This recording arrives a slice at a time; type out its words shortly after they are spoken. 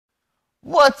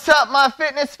What's up, my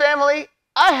fitness family?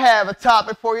 I have a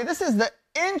topic for you. This is the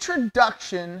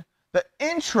introduction, the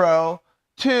intro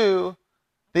to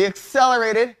the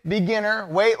accelerated beginner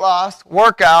weight loss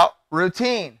workout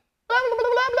routine. Blah, blah, blah,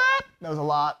 blah, blah. That was a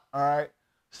lot, all right?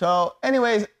 So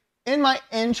anyways, in my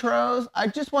intros, I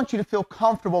just want you to feel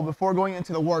comfortable before going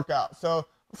into the workout. So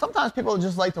sometimes people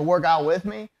just like to work out with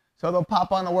me. So they'll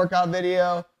pop on the workout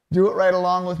video, do it right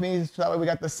along with me. So that way we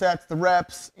got the sets, the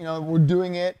reps, we're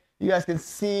doing it. You guys can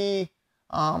see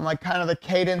like kind of the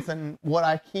cadence and what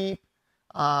I keep.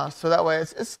 So that way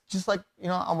it's just like,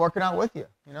 I'm working out with you,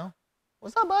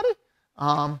 What's up,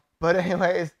 buddy? But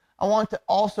anyways, I want to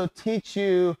also teach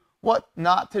you what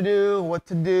not to do, what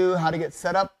to do, how to get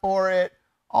set up for it,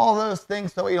 all those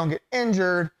things so you don't get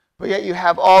injured, but yet you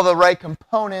have all the right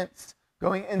components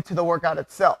going into the workout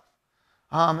itself.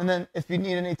 And then if you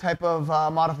need any type of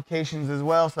modifications as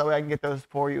well, so that way I can get those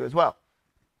for you as well.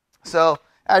 So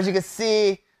as you can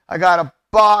see, I got a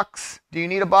box. Do you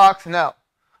need a box? No.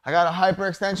 I got a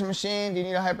hyperextension machine. Do you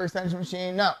need a hyperextension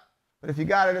machine? No. But if you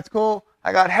got it, it's cool.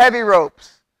 I got heavy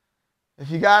ropes. If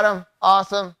you got them,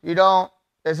 awesome. You don't,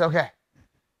 it's okay.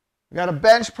 We got a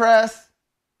bench press.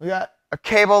 We got a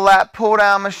cable lat pull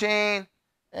down machine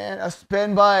and a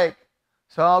spin bike.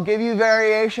 So I'll give you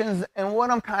variations and what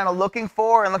I'm kind of looking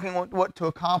for and looking what to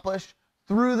accomplish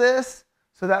through this.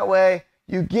 So that way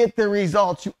you get the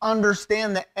results. You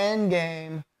understand the end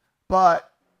game.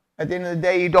 But at the end of the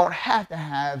day, you don't have to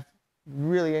have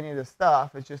really any of this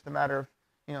stuff. It's just a matter of,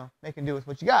 making do with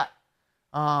what you got.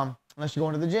 Unless you're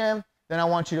going to the gym, then I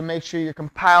want you to make sure you're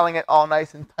compiling it all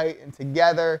nice and tight and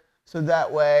together. So that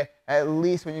way, at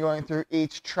least when you're going through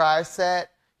each tri-set,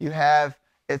 you have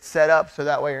it set up so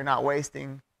that way you're not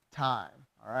wasting time.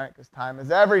 All right? Because time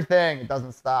is everything. It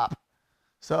doesn't stop.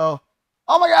 So,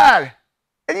 oh my God.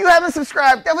 If you haven't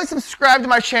subscribed, definitely subscribe to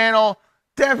my channel.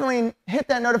 Definitely hit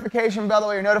that notification bell that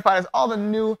way you're notified as all the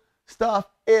new stuff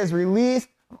is released.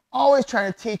 I'm always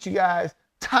trying to teach you guys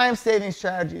time-saving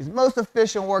strategies, most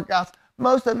efficient workouts,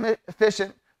 most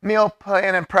efficient meal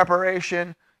plan and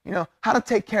preparation, how to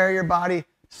take care of your body,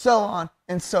 so on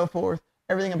and so forth.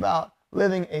 Everything about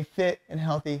living a fit and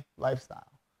healthy lifestyle.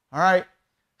 All right?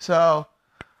 So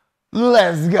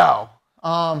let's go.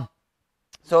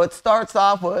 So it starts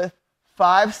off with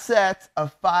 5 sets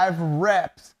of 5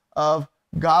 reps of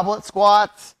goblet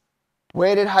squats,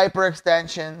 weighted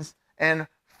hyperextensions, and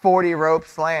 40 rope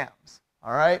slams.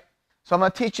 All right? So I'm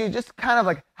going to teach you just kind of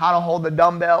like how to hold the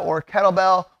dumbbell or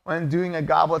kettlebell when doing a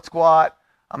goblet squat.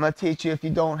 I'm going to teach you if you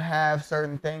don't have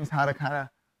certain things, how to kind of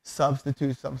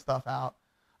substitute some stuff out.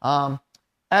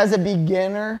 As a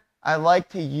beginner, I like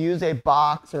to use a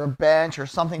box or a bench or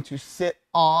something to sit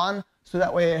on so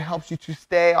that way it helps you to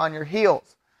stay on your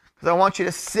heels. Because I want you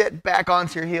to sit back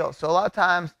onto your heels. So a lot of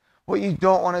times what you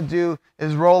don't want to do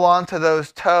is roll onto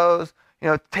those toes.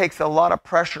 It takes a lot of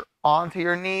pressure onto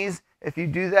your knees if you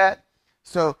do that.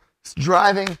 So it's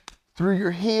driving through your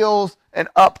heels and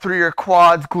up through your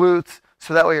quads, glutes,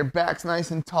 so that way your back's nice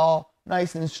and tall,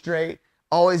 nice and straight,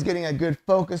 always getting a good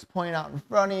focus point out in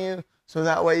front of you, so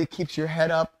that way it keeps your head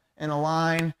up and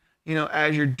aligned,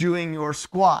 as you're doing your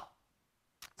squat.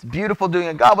 It's beautiful doing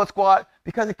a goblet squat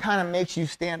because it kind of makes you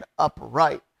stand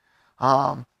upright.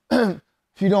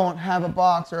 If you don't have a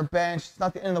box or a bench, it's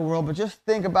not the end of the world, but just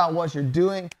think about what you're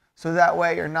doing so that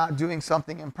way you're not doing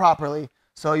something improperly.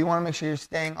 So you want to make sure you're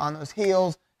staying on those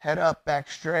heels, head up, back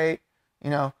straight,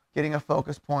 getting a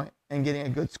focus point and getting a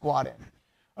good squat in.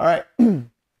 All right,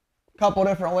 couple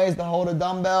different ways to hold a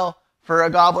dumbbell for a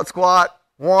goblet squat.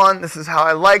 One, this is how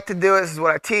I like to do it. This is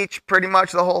what I teach pretty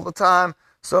much the whole time.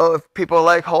 So if people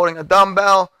like holding a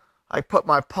dumbbell, I put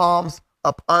my palms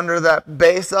up under that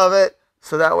base of it.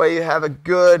 So that way you have a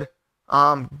good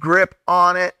grip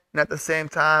on it. And at the same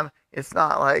time, it's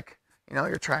not like,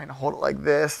 you're trying to hold it like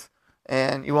this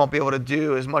and you won't be able to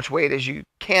do as much weight as you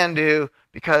can do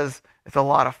because it's a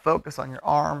lot of focus on your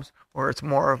arms, or it's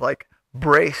more of like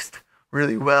braced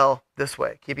really well this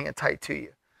way, keeping it tight to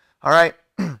you. All right.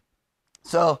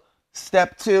 So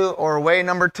step 2 or way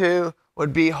number 2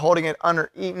 would be holding it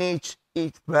underneath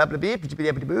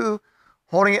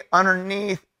holding it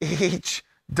underneath each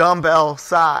dumbbell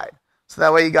side. So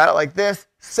that way you got it like this.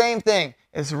 Same thing.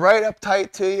 It's right up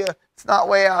tight to you. It's not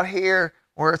way out here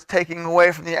where it's taking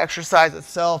away from the exercise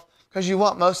itself, because you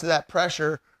want most of that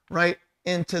pressure right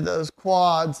into those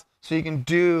quads so you can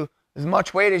do as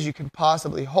much weight as you can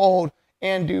possibly hold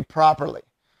and do properly.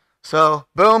 So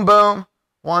boom, boom,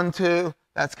 1, 2.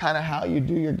 That's kind of how you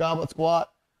do your goblet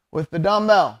squat with the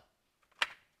dumbbell.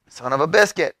 Son of a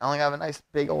biscuit. I only have a nice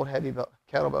big old heavy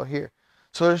kettlebell here.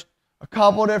 So there's a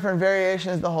couple different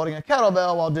variations to holding a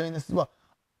kettlebell while doing this as well.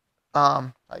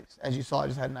 As you saw, I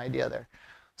just had an idea there.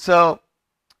 So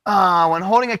when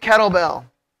holding a kettlebell,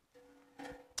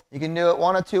 you can do it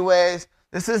one of two ways.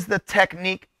 This is the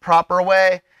technique proper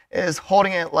way, is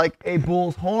holding it like a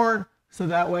bull's horn, so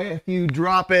that way if you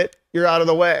drop it, you're out of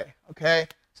the way, okay?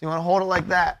 So you want to hold it like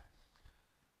that.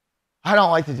 I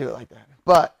don't like to do it like that,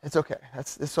 but it's okay.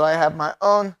 So I have my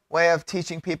own way of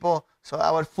teaching people. So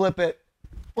I would flip it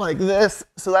like this,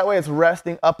 so that way it's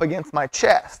resting up against my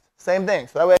chest. Same thing,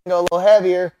 so that way I can go a little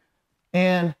heavier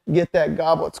and get that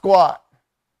goblet squat.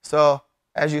 So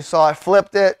as you saw, I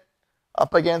flipped it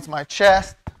up against my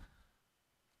chest.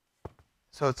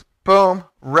 So it's boom,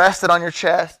 rested on your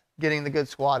chest, getting the good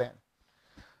squat in.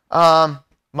 My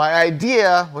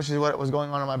idea, which is what was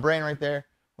going on in my brain right there,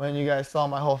 when you guys saw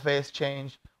my whole face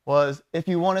change, was if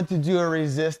you wanted to do a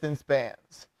resistance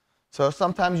bands. So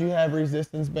sometimes you have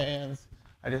resistance bands.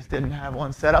 I just didn't have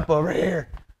one set up over here,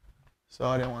 so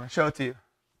I didn't want to show it to you.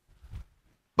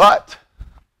 But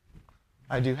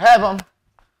I do have them,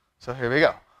 so here we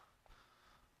go.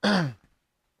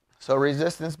 So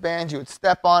resistance bands, you would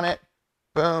step on it,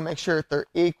 boom, make sure they're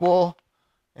equal,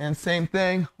 and same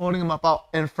thing, holding them up out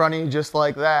in front of you just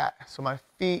like that. So my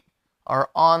feet are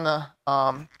on the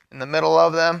in the middle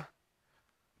of them,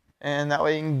 and that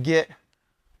way you can get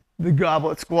the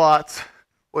goblet squats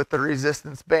with the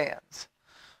resistance bands.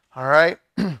 All right.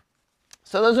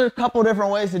 So those are a couple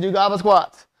different ways to do goblet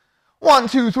squats. 1,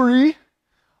 2, 3.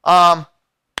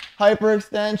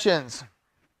 Hyperextensions.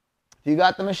 If you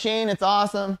got the machine, it's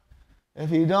awesome.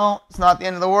 If you don't, it's not the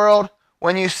end of the world.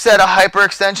 When you set a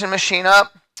hyperextension machine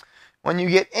up, when you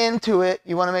get into it,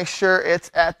 you want to make sure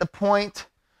it's at the point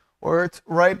where it's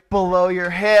right below your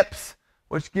hips,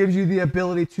 which gives you the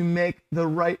ability to make the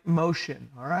right motion,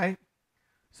 all right?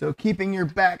 So keeping your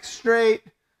back straight,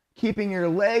 keeping your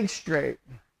legs straight.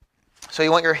 So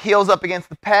you want your heels up against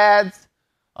the pads.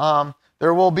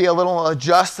 There will be a little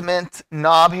adjustment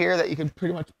knob here that you can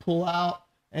pretty much pull out,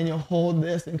 and you'll hold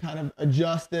this and kind of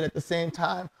adjust it at the same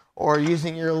time, or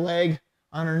using your leg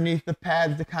underneath the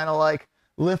pads to kind of like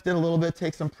lift it a little bit,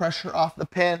 take some pressure off the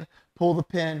pin, pull the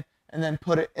pin, and then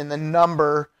put it in the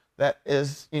number that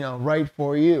is, right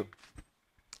for you.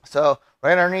 So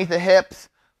right underneath the hips,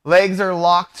 legs are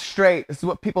locked straight. This is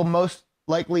what people most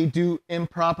likely do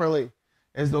improperly,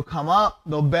 is they'll come up,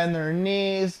 they'll bend their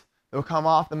knees, they'll come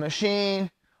off the machine,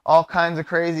 all kinds of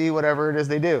crazy, whatever it is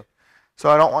they do. So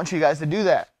I don't want you guys to do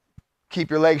that. Keep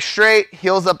your legs straight,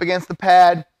 heels up against the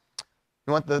pad.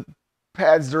 You want the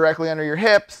pads directly under your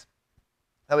hips.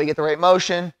 That way you get the right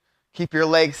motion. Keep your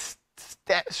legs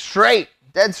straight,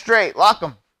 dead straight. Lock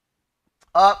them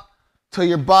up till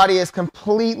your body is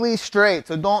completely straight.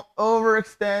 So don't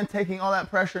overextend, taking all that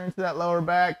pressure into that lower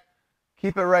back.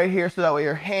 Keep it right here so that way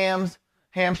your hams,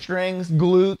 hamstrings,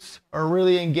 glutes are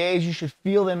really engaged. You should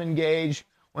feel them engaged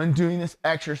when doing this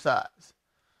exercise.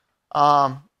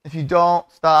 If you don't,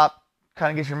 stop,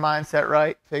 kind of get your mindset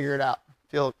right, figure it out.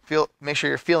 Make sure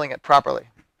you're feeling it properly.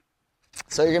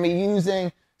 So you're going to be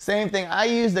using, same thing, I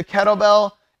use the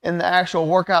kettlebell in the actual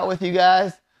workout with you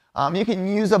guys. You can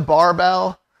use a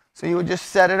barbell, so you would just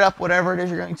set it up, whatever it is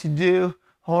you're going to do,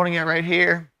 holding it right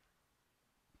here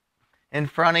in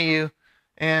front of you,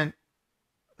 and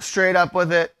straight up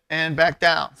with it and back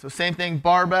down. So same thing,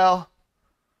 barbell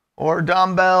or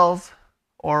dumbbells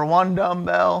or one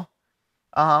dumbbell,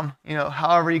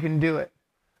 however you can do it,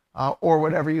 or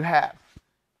whatever you have.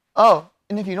 Oh,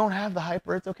 and if you don't have the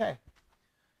hyper, it's okay,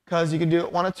 because you can do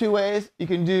it one of two ways. You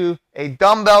can do a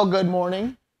dumbbell good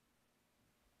morning,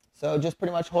 so just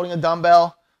pretty much holding a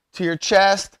dumbbell to your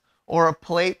chest or a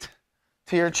plate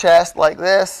to your chest like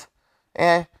this,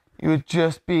 and you would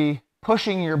just be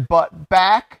pushing your butt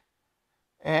back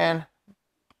and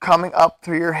coming up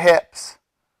through your hips.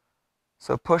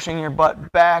 So pushing your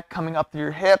butt back, coming up through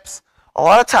your hips. A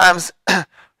lot of times,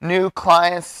 new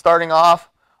clients starting off,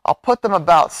 I'll put them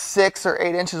about 6 or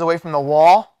 8 inches away from the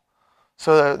wall,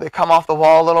 so they come off the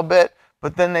wall a little bit,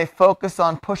 but then they focus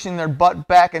on pushing their butt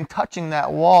back and touching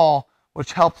that wall,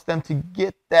 which helps them to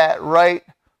get that right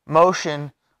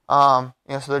motion, so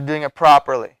they're doing it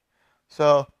properly.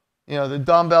 So, the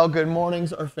dumbbell good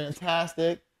mornings are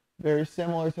fantastic, very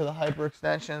similar to the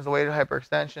hyperextensions, the weighted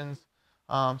hyperextensions.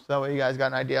 So that way you guys got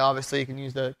an idea. Obviously, you can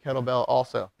use the kettlebell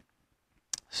also.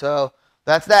 So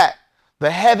that's that.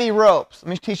 The heavy ropes. Let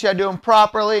me teach you how to do them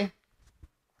properly.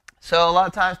 So a lot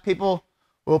of times people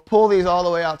will pull these all the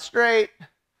way out straight,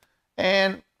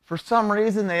 and for some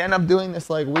reason they end up doing this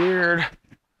like weird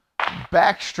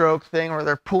backstroke thing where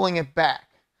they're pulling it back.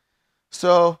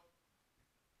 So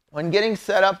when getting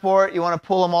set up for it, you want to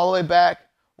pull them all the way back,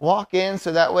 walk in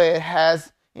so that way it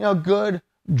has, good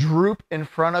droop in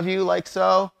front of you like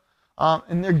so.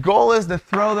 And their goal is to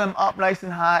throw them up nice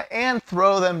and high and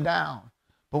throw them down.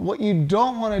 But what you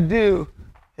don't want to do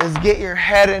is get your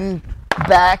head and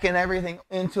back and everything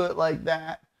into it like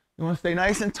that. You want to stay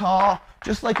nice and tall,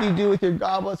 just like you do with your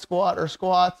goblet squat or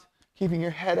squats, keeping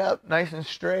your head up nice and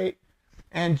straight,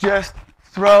 and just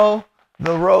throw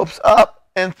the ropes up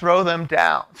and throw them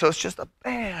down. So it's just a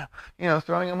bam,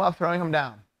 throwing them up, throwing them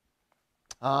down.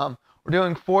 We're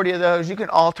doing 40 of those. You can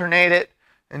alternate it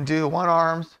and do one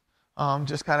arms,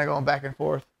 just kind of going back and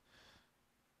forth.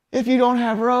 If you don't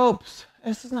have ropes,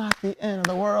 this is not the end of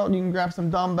the world. You can grab some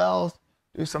dumbbells,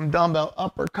 do some dumbbell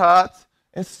uppercuts.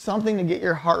 It's something to get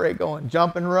your heart rate going.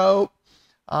 Jumping rope.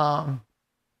 I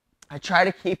try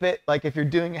to keep it like if you're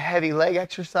doing a heavy leg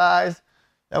exercise,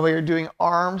 that way you're doing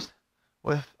arms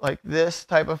with like this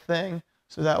type of thing.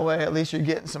 So that way at least you're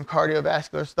getting some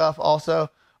cardiovascular stuff also.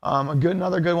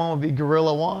 Another good one would be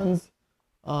Gorilla Ones.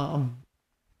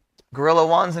 Gorilla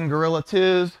Ones and Gorilla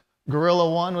Twos. Gorilla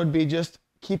One would be just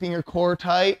keeping your core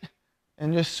tight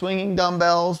and just swinging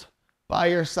dumbbells by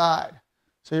your side.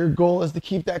 So your goal is to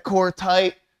keep that core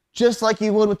tight, just like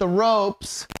you would with the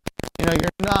ropes. You're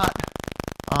not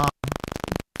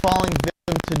falling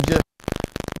victim to just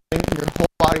making your whole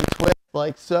body twist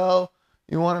like so.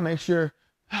 You want to make sure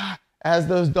as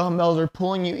those dumbbells are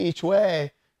pulling you each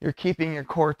way, you're keeping your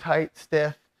core tight,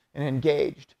 stiff, and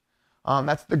engaged.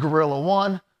 That's the Gorilla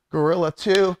One. Gorilla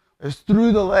Two is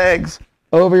through the legs,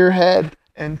 over your head,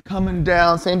 and coming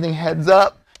down. Same thing, heads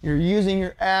up. You're using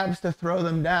your abs to throw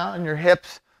them down and your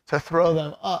hips to throw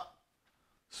them up.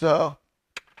 So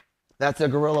that's a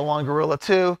Gorilla One, Gorilla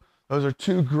Two. Those are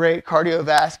two great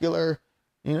cardiovascular.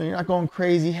 You're not going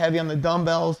crazy heavy on the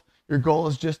dumbbells. Your goal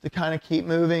is just to kind of keep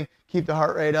moving, keep the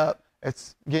heart rate up.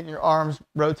 It's getting your arms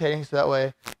rotating so that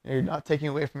way you're not taking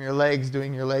away from your legs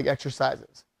doing your leg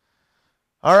exercises.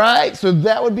 All right, so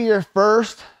that would be your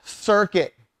first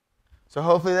circuit. So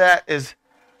hopefully that is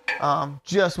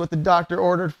just what the doctor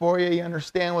ordered for you. You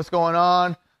understand what's going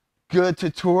on. Good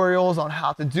tutorials on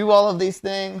how to do all of these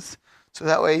things so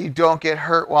that way you don't get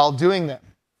hurt while doing them.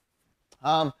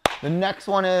 The next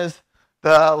one is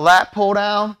the lat pull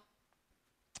down,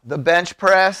 the bench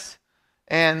press,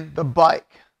 and the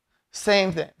bike.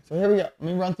 Same thing. So here we go. Let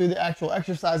me run through the actual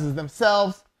exercises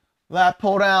themselves. Lat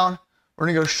pull down. We're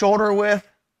going to go shoulder width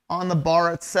on the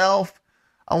bar itself.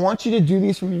 I want you to do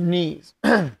these from your knees.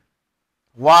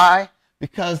 Why?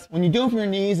 Because when you do them from your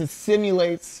knees, it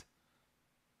simulates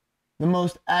the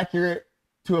most accurate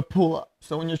to a pull-up.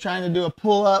 So when you're trying to do a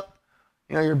pull-up,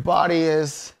 your body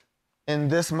is in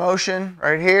this motion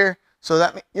right here. So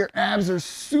that your abs are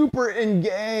super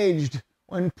engaged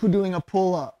when doing a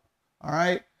pull-up. All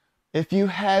right? If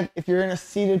you're in a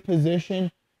seated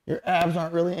position, your abs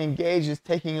aren't really engaged. It's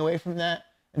taking away from that.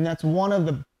 And that's one of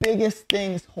the biggest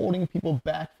things holding people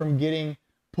back from getting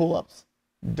pull-ups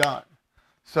done.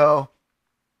 So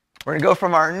we're going to go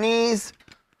from our knees,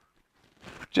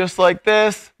 just like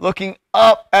this, looking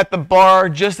up at the bar,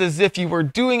 just as if you were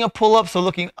doing a pull-up. So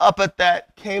looking up at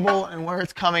that cable and where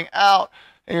it's coming out.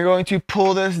 And you're going to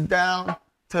pull this down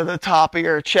to the top of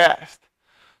your chest.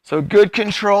 So good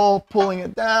control, pulling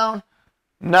it down,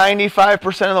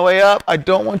 95% of the way up. I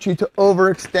don't want you to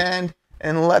overextend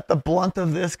and let the blunt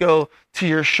of this go to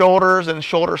your shoulders and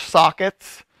shoulder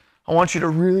sockets. I want you to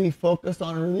really focus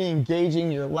on really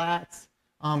engaging your lats.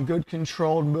 Good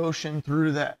controlled motion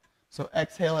through that. So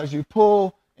exhale as you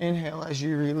pull, inhale as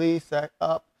you release that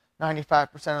up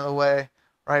 95% of the way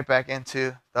right back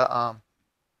into the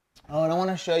Oh, and I want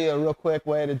to show you a real quick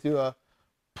way to do a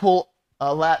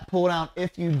lat pull down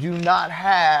if you do not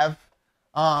have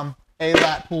a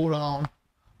lat pull down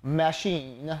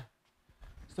machine.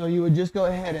 So you would just go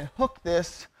ahead and hook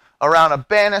this around a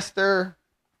banister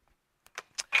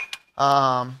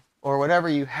or whatever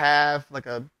you have, like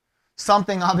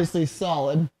something obviously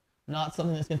solid, not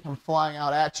something that's going to come flying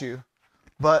out at you.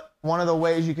 But one of the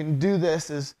ways you can do this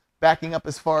is backing up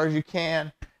as far as you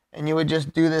can, and you would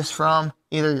just do this from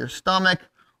either your stomach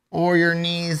or your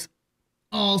knees.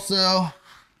 Also,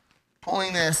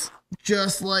 pulling this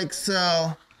just like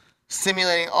so,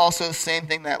 simulating also the same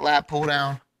thing, that lat pull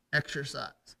down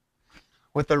exercise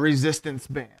with the resistance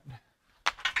band.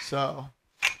 So,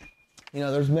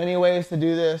 there's many ways to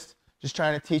do this. Just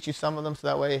trying to teach you some of them so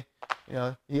that way,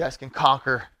 you guys can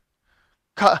conquer.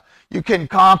 You can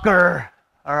conquer.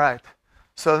 All right.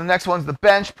 So the next one's the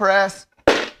bench press.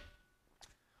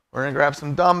 We're going to grab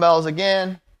some dumbbells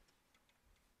again.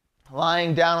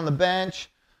 Lying down on the bench.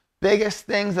 Biggest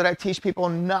things that I teach people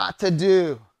not to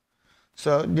do.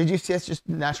 So did you see? It's just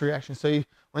natural reaction. So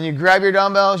when you grab your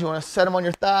dumbbells, you want to set them on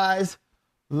your thighs.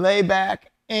 Lay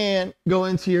back and go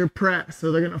into your press.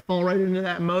 So they're going to fall right into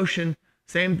that motion.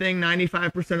 Same thing,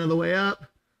 95% of the way up.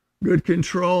 Good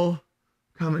control.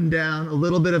 Coming down. A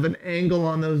little bit of an angle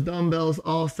on those dumbbells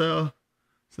also.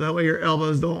 So that way your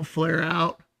elbows don't flare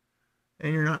out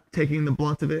and you're not taking the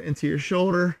blunt of it into your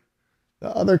shoulder.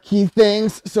 The other key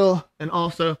things, and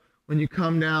also when you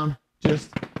come down,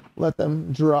 just let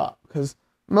them drop, because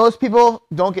most people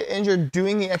don't get injured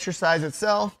doing the exercise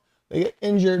itself. They get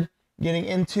injured getting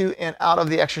into and out of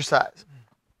the exercise.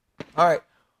 All right,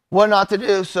 what not to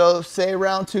do. So say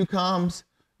round 2 comes,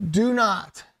 do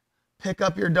not pick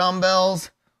up your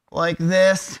dumbbells like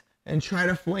this and try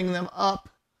to fling them up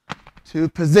to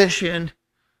position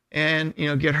and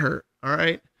get hurt. All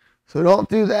right, so don't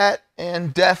do that,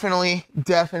 and definitely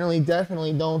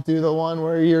don't do the one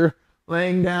where you're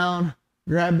laying down,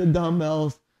 grab the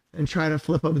dumbbells, and try to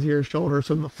flip up to your shoulders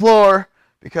from the floor,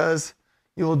 because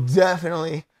you will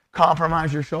definitely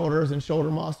compromise your shoulders and shoulder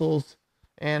muscles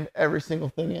and every single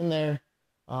thing in there,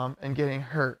 and getting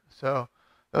hurt. So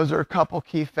those are a couple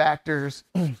key factors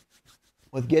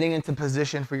with getting into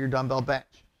position for your dumbbell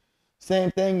bench.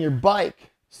 Same thing, your bike.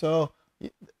 So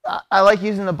I like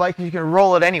using the bike because you can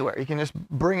roll it anywhere. You can just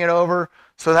bring it over,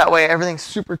 so that way everything's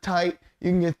super tight. You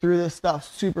can get through this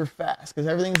stuff super fast, because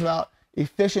everything's about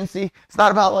efficiency. It's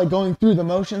not about like going through the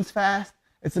motions fast.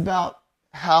 It's about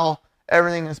how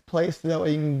everything is placed, so that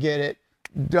way you can get it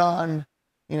done,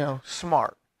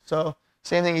 smart. So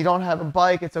same thing, you don't have a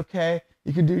bike, it's okay.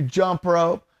 You can do jump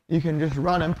rope. You can just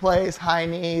run in place, high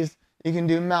knees. You can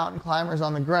do mountain climbers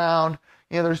on the ground.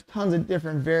 There's tons of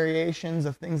different variations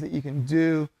of things that you can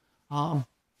do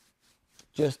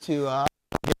just to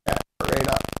get that heart rate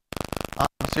up.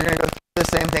 So you're going to go through the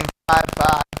same thing,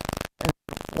 5, and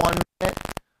 1 minute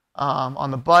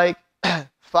on the bike,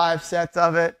 5 sets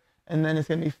of it, and then it's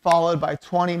going to be followed by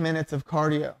 20 minutes of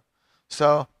cardio.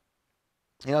 So,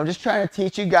 I'm just trying to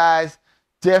teach you guys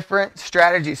different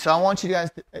strategies. So I want you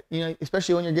guys to,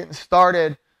 especially when you're getting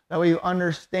started, that way you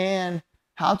understand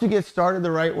how to get started the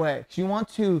right way. Because you want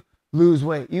to lose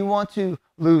weight. You want to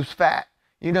lose fat.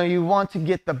 You want to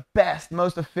get the best,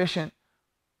 most efficient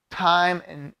time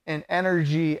and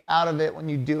energy out of it when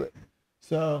you do it.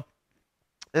 So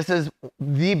this is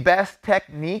the best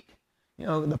technique,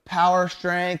 the power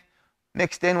strength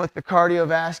mixed in with the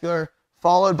cardiovascular,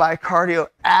 followed by cardio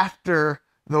after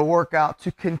the workout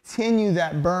to continue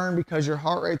that burn, because your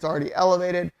heart rate's already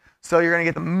elevated. So you're going to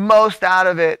get the most out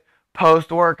of it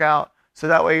post-workout. So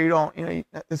that way you don't,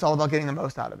 it's all about getting the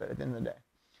most out of it at the end of the day.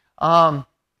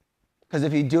 Because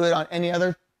if you do it on any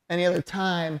other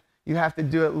time, you have to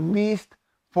do at least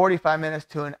 45 minutes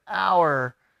to an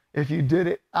hour if you did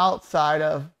it outside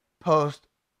of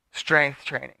post-strength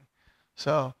training.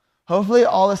 So hopefully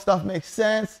all this stuff makes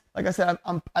sense. Like I said,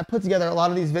 I put together a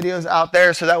lot of these videos out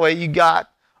there, so that way you got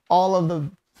all of the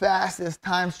fastest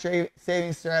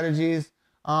time-saving strategies.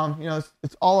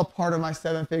 It's all a part of my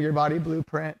 7-figure body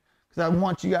blueprint, because I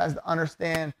want you guys to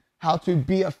understand how to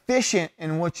be efficient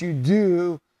in what you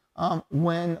do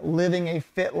when living a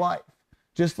fit life.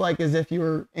 Just like as if you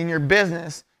were in your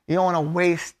business, you don't want to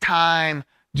waste time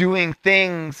doing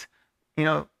things,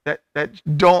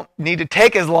 that don't need to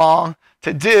take as long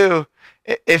to do,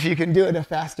 if you can do it a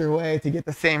faster way to get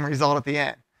the same result at the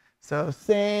end. So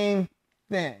same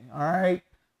thing, all right?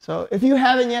 So if you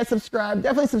haven't yet subscribed,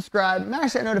 definitely subscribe.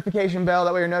 Mash that notification bell.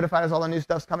 That way you're notified as all the new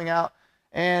stuff's coming out.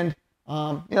 And,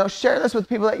 share this with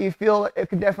people that you feel it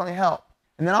could definitely help.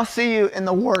 And then I'll see you in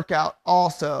the workout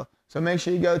also. So make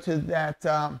sure you go to that,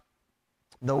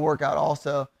 the workout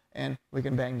also, and we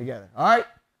can bang together. All right?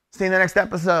 See you in the next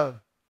episode.